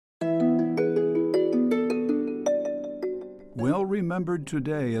well remembered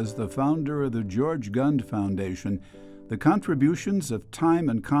today as the founder of the George Gund Foundation, the contributions of time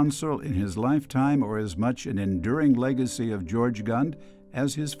and counsel in his lifetime are as much an enduring legacy of George Gund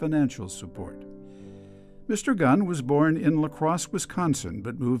as his financial support. Mr. Gund was born in La Crosse, Wisconsin,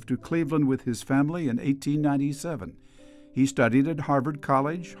 but moved to Cleveland with his family in 1897. He studied at Harvard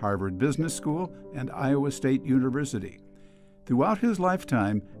College, Harvard Business School, and Iowa State University. Throughout his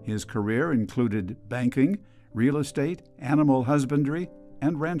lifetime, his career included banking, real estate, animal husbandry,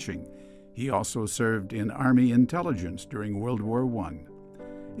 and ranching. He also served in Army intelligence during World War I.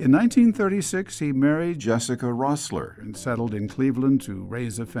 In 1936, he married Jessica Rossler and settled in Cleveland to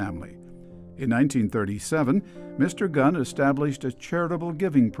raise a family. In 1937, Mr. Gund established a charitable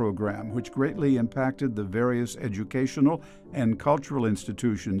giving program which greatly impacted the various educational and cultural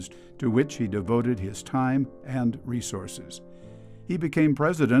institutions to which he devoted his time and resources. He became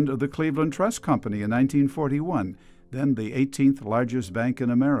president of the Cleveland Trust Company in 1941, then the 18th largest bank in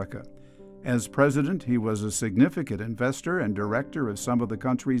America. As president, he was a significant investor and director of some of the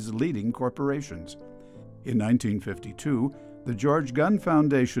country's leading corporations. In 1952, the George Gund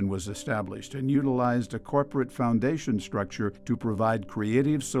Foundation was established and utilized a corporate foundation structure to provide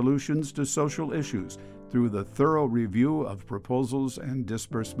creative solutions to social issues through the thorough review of proposals and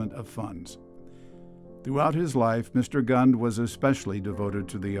disbursement of funds. Throughout his life, Mr. Gund was especially devoted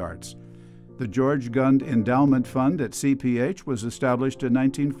to the arts. The George Gund Endowment Fund at CPH was established in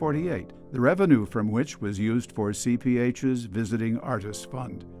 1948, the revenue from which was used for CPH's Visiting Artists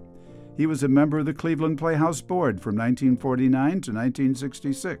Fund. He was a member of the Cleveland Playhouse Board from 1949 to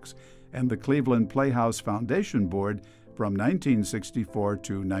 1966 and the Cleveland Playhouse Foundation Board from 1964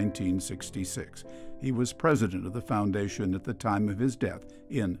 to 1966. He was president of the foundation at the time of his death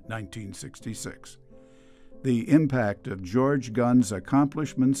in 1966. The impact of George Gund's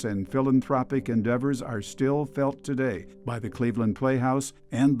accomplishments and philanthropic endeavors are still felt today by the Cleveland Playhouse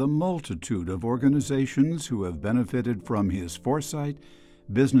and the multitude of organizations who have benefited from his foresight,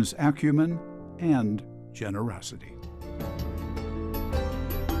 business acumen, and generosity.